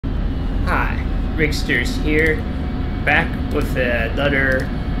Rigsters here, back with another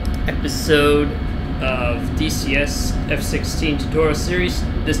episode of DCS F-16 tutorial series.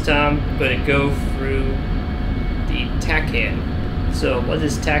 This time I'm going to go through the Tacan. So what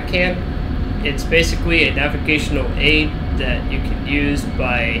is Tacan? It's basically a navigational aid that you can use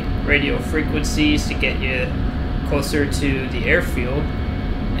by radio frequencies to get you closer to the airfield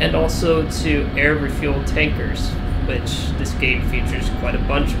and also to air refuel tankers, which this game features quite a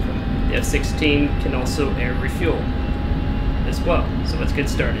bunch of them. The F-16 can also air refuel as well. So let's get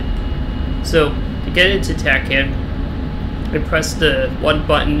started. So to get into Tacan, I press the one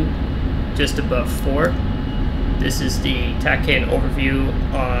button just above 4. This is the Tacan overview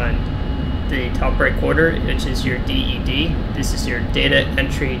on the top right corner, which is your DED. This is your data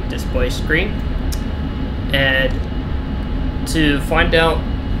entry display screen. And to find out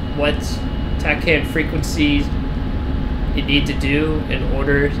what Tacan frequencies you need to do in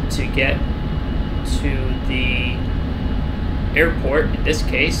order to get to the airport, in this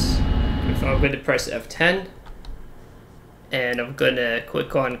case, if I'm going to press F10 and I'm going to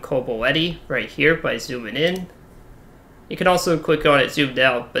click on Coboetti right here by zooming in. You can also click on it zoomed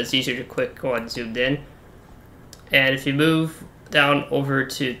out, but it's easier to click on zoomed in. And if you move down over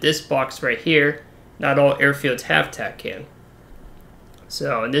to this box right here, not all airfields have Tacan.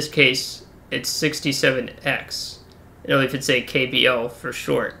 So in this case, it's 67X. It'll even say KBL for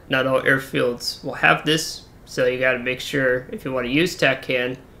short. Not all airfields will have this, so you got to make sure if you want to use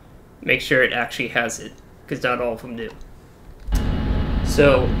Tacan, make sure it actually has it, because not all of them do.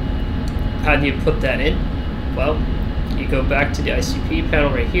 So how do you put that in? Well, you go back to the ICP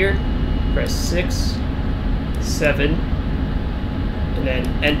panel right here, press 6, 7, and then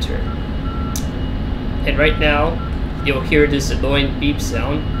enter. And right now, you'll hear this annoying beep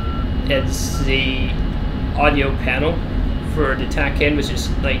sound. It's the audio panel for the Tacan, which is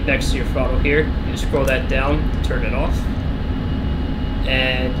like next to your throttle here. You scroll that down to turn it off,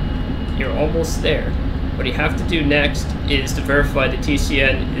 and you're almost there. What you have to do next is to verify the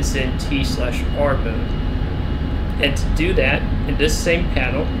TCN is in T/R mode. And to do that, in this same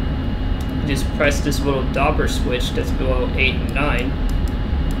panel, you just press this little dauber switch that's below 8 and 9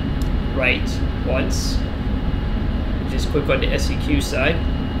 right once. You just click on the SEQ side.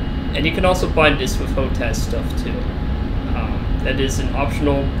 And you can also bind this with HOTAS stuff too. That is an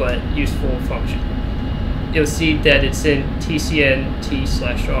optional but useful function. You'll see that it's in TCN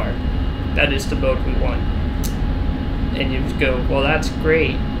T/R. That is the mode we want. And you go, well, that's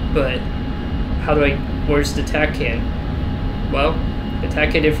great, but where's the Tacan? Well, the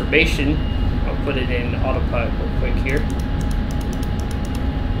Tacan information, I'll put it in autopilot real quick here.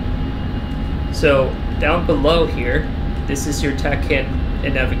 So down below here, this is your Tacan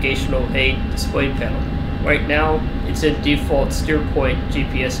and navigational aid display panel. Right now, it's in default steer point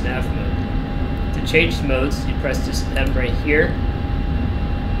GPS nav mode. To change the modes, you press this M right here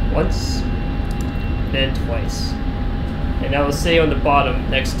once, then twice. And I will say on the bottom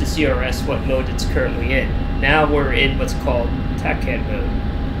next to CRS what mode it's currently in. Now we're in what's called Tacan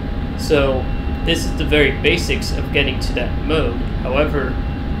mode. So this is the very basics of getting to that mode. However,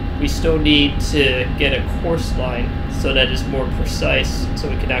 we still need to get a course line so that it's more precise, so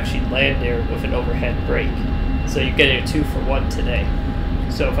we can actually land there with an overhead brake. So you're getting a 2-for-1 today.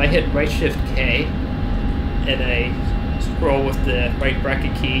 So if I hit right shift K and I scroll with the right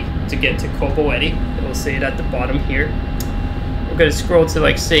bracket key to get to Coboetti, it will say it at the bottom here. We're going to scroll to,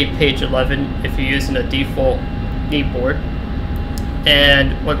 like, say page 11 if you're using a default kneeboard.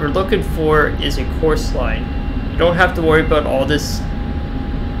 And what we're looking for is a course line. You don't have to worry about all this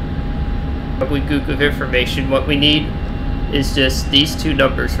Google information. What we need is just these two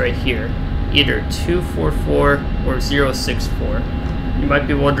numbers right here, either 244 or 064. You might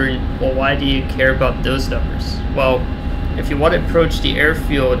be wondering, well, why do you care about those numbers? Well, if you want to approach the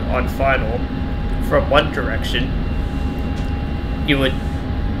airfield on final from one direction, you would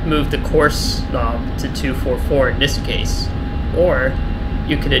move the course knob to 244 in this case, or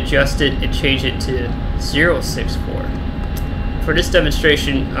you can adjust it and change it to 064. For this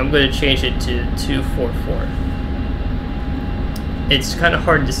demonstration, I'm going to change it to 244. It's kind of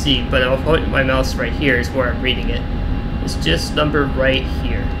hard to see, but I'll point my mouse right here is where I'm reading it. It's just number right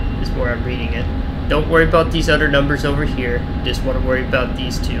here is where I'm reading it. Don't worry about these other numbers over here. Just want to worry about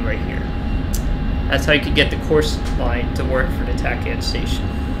these two right here. That's how you can get the course line to work for the Tacan station.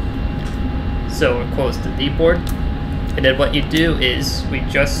 So we'll close the kneeboard. And then what you do is we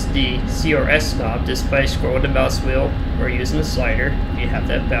adjust the CRS knob just by scrolling the mouse wheel or using the slider, if you have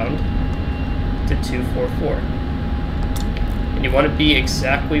that bound, to 244. And you want to be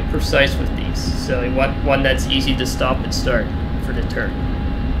exactly precise with these. So you want one that's easy to stop and start for the turn.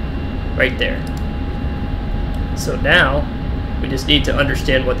 Right there. So now we just need to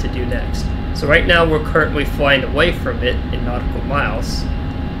understand what to do next. So right now we're currently flying away from it in nautical miles.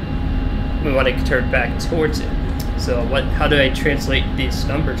 We want to turn back towards it. So how do I translate these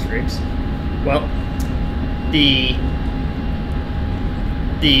numbers, Riggs? Well, the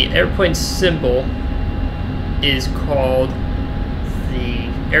airplane symbol is called the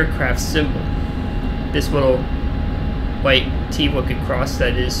aircraft symbol. This little white T looking cross,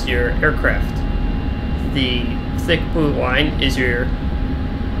 that is your aircraft. The thick blue line is your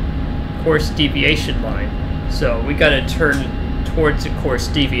course deviation line. So we got to turn towards the course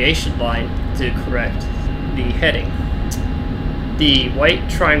deviation line to correct the heading. The white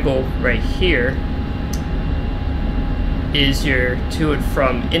triangle right here is your to and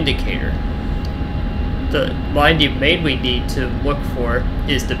from indicator. The line you mainly need to look for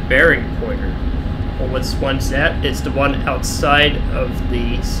is the bearing pointer. Well, one's that? It's the one outside of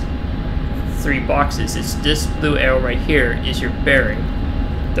these 3 boxes. It's this blue arrow right here is your bearing.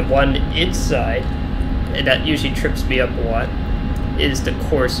 The one inside, and that usually trips me up a lot, is the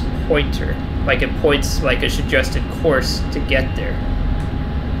course pointer. Like it points like a suggested course to get there.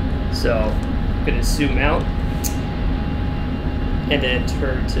 So I'm going to zoom out and then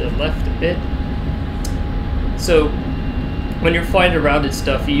turn to the left a bit. So when you're flying around and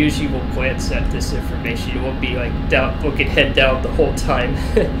stuff, you usually will glance at this information. You won't be like looking head down the whole time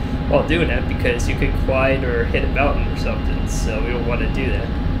while doing that, because you could glide or hit a mountain or something, so we don't want to do that.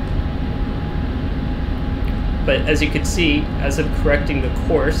 But as you can see, as I'm correcting the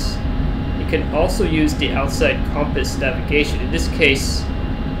course, you can also use the outside compass navigation. In this case,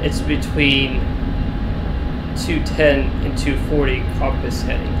 it's between 210 and 240 compass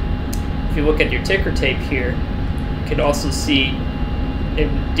heading. If you look at your ticker tape here, you can also see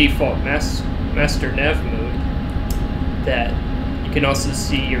in default master nav mode that you can also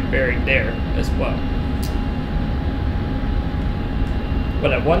see your bearing there as well.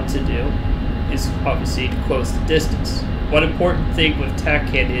 What I want to do is obviously to close the distance. One important thing with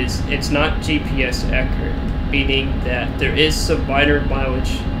Tacan is it's not GPS accurate, meaning that there is some minor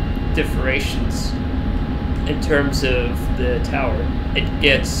mileage differentiations in terms of the tower. It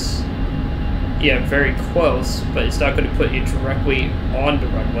gets very close, but it's not going to put you directly on the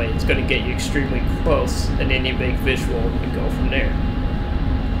runway. It's going to get you extremely close, and then you make visual and go from there.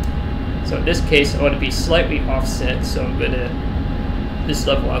 So in this case, I want to be slightly offset, so I'm going to just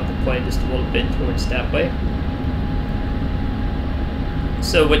level out the plane just a little bit towards that way.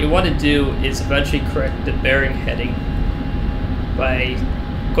 So what you want to do is eventually correct the bearing heading by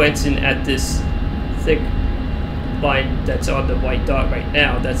glancing at this thick line that's on the white dot right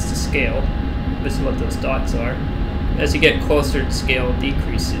now. That's the scale. This is what those dots are. As you get closer, the scale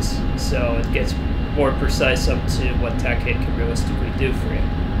decreases, so it gets more precise up to what Tacan can realistically do for you.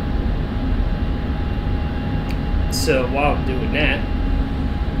 So while I'm doing that,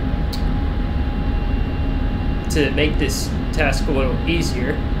 to make this task a little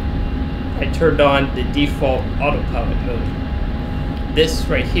easier, I turned on the default autopilot mode. This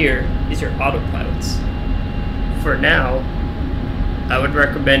right here is your autopilots. For now, I would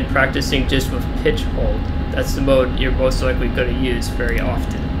recommend practicing just with pitch hold. That's the mode you're most likely going to use very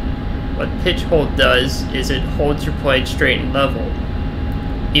often. What pitch hold does is it holds your plane straight and level,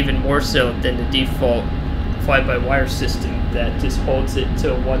 even more so than the default fly-by-wire system that just holds it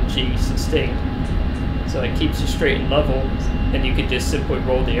to a 1G sustain. So it keeps you straight and level, and you can just simply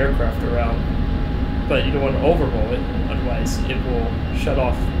roll the aircraft around. But you don't want to overroll it, otherwise it will shut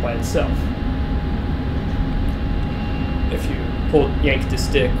off by itself. If you yank the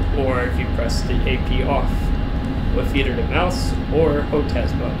stick, or if you press the AP off with either the mouse or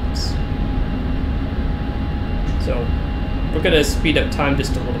HOTAS buttons. So we're going to speed up time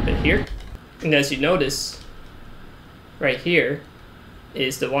just a little bit here. And as you notice, right here,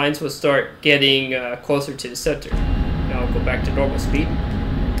 is the lines will start getting closer to the center. Now I'll go back to normal speed.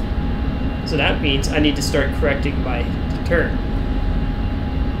 So that means I need to start correcting my turn.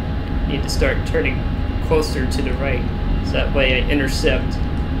 I need to start turning closer to the right, so that way I intercept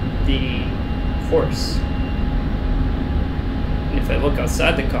the course. And if I look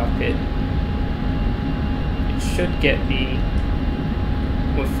outside the cockpit, it should get me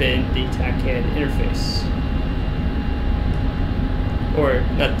within the Tacan interface. Or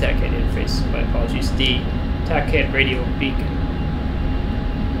not the Tacan interface, my apologies, the Tacan radio beacon.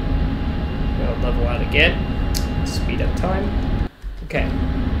 I'll level out again, speed up time. Okay,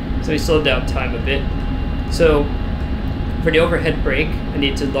 so we slowed down time a bit. So for the overhead brake, I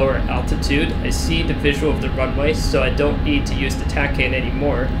need to lower altitude. I see the visual of the runway, so I don't need to use the Tacan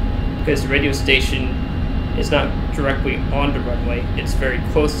anymore, because the radio station is not directly on the runway. It's very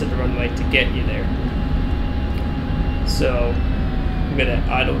close to the runway to get you there. So I'm gonna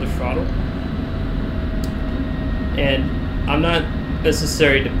idle the throttle. And I'm not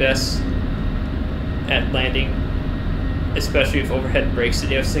necessarily the best at landing, especially with overhead brakes in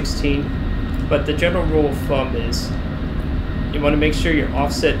the F-16, but the general rule of thumb is you want to make sure you're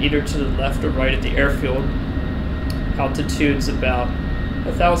offset either to the left or right at the airfield. Altitude's about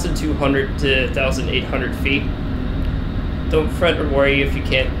 1,200 to 1,800 feet. Don't fret or worry if you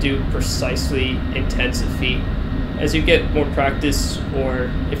can't do precisely intensive feet. As you get more practice, or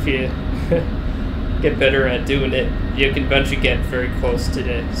if you get better at doing it, you can eventually get very close to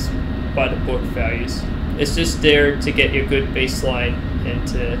the by the book values. It's just there to get you a good baseline and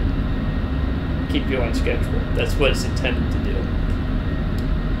to keep you on schedule. That's what it's intended to do.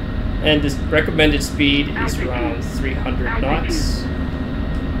 And this recommended speed is around 300 knots.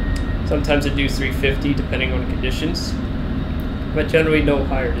 Sometimes I do 350 depending on conditions, but generally no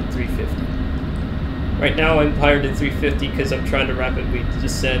higher than 350. Right now I'm higher than 350 because I'm trying to rapidly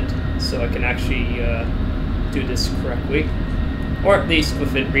descend so I can actually do this correctly, or at least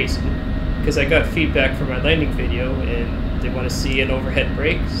within reason, because I got feedback from my landing video and they want to see an overhead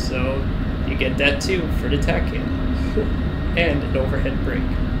brake, so you get that too for the Tacan and an overhead brake,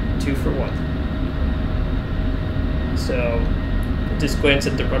 2 for 1. So just glance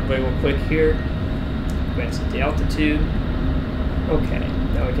at the runway real quick here, glance at the altitude. Okay,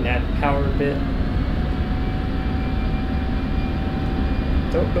 now we can add power a bit.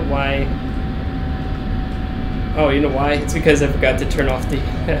 Don't know why. Oh, you know why? It's because I forgot to turn off the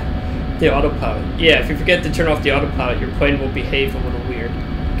the autopilot. Yeah, if you forget to turn off the autopilot, your plane will behave a little weird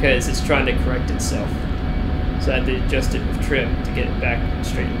because it's trying to correct itself. So I had to adjust it with trim to get it back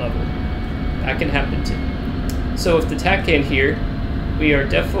straight and level. That can happen too. So with the Tacan here, we are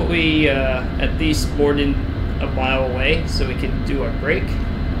definitely at least more than a mile away, so we can do our brake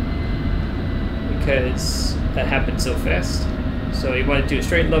because that happened so fast. So you want to do a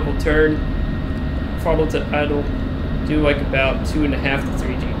straight level turn, throttle to idle, do like about 2.5 to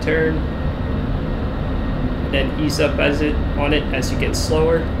 3G turn, and then ease up on it as you get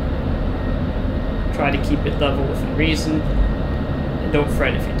slower. Try to keep it level within reason, and don't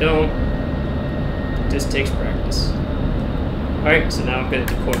fret if you don't. It just takes practice. Alright, so now I'm going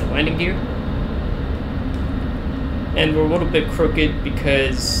to deploy the landing gear. And we're a little bit crooked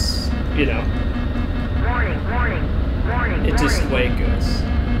because, you know, it's just the way it goes.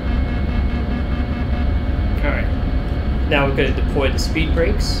 Alright, now we're going to deploy the speed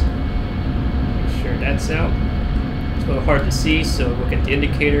brakes. Make sure that's out. It's a little hard to see, so look at the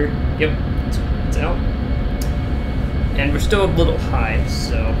indicator. Yep, it's out. And we're still a little high,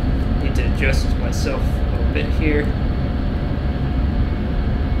 so I need to adjust myself a little bit here.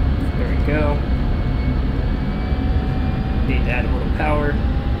 There we go. Need to add a little power.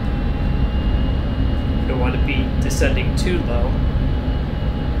 You don't want to be descending too low,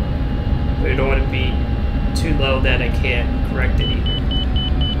 but you don't want to be too low that I can't correct it either.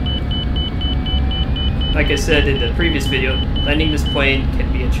 Like I said in the previous video, landing this plane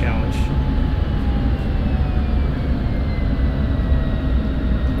can be a challenge.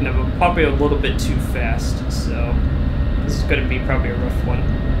 And I'm probably a little bit too fast, so this is going to be probably a rough one.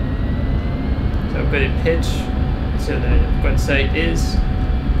 So I'm going to pitch, so the front sight is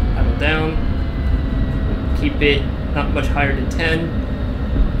idle down. Keep it not much higher than 10.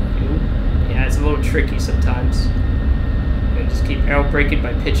 Yeah, it's a little tricky sometimes. And just keep aero braking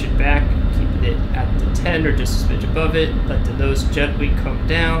by pitching back, keeping it at the 10 or just a smidge above it. Let the nose gently come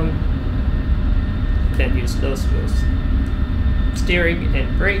down. Then use nose wheels. Steering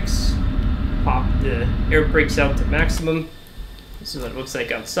and brakes. Pop the air brakes out to maximum. This is what it looks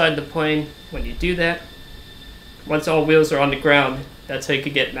like outside the plane when you do that. Once all wheels are on the ground, that's how you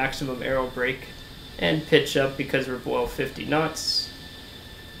can get maximum aero brake and pitch up because we're below 50 knots.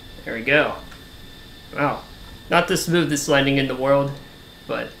 There we go. Wow. Not the smoothest landing in the world,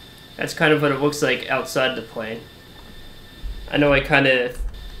 but that's kind of what it looks like outside the plane. I know I kind of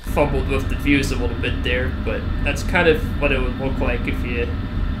fumbled with the views a little bit there, but that's kind of what it would look like if you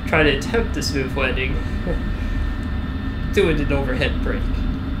try to attempt a smooth landing. Doing an overhead brake,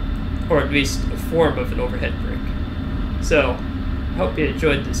 or at least a form of an overhead brake. So, I hope you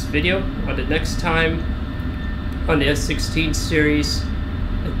enjoyed this video. On the next time, on the F-16 series,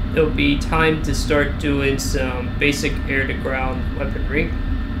 it'll be time to start doing some basic air-to-ground weaponry,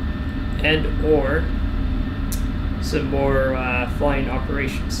 and or some more flying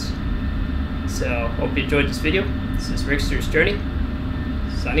operations. So, hope you enjoyed this video. This is Rigsters Journey,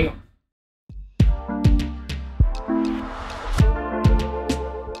 signing off.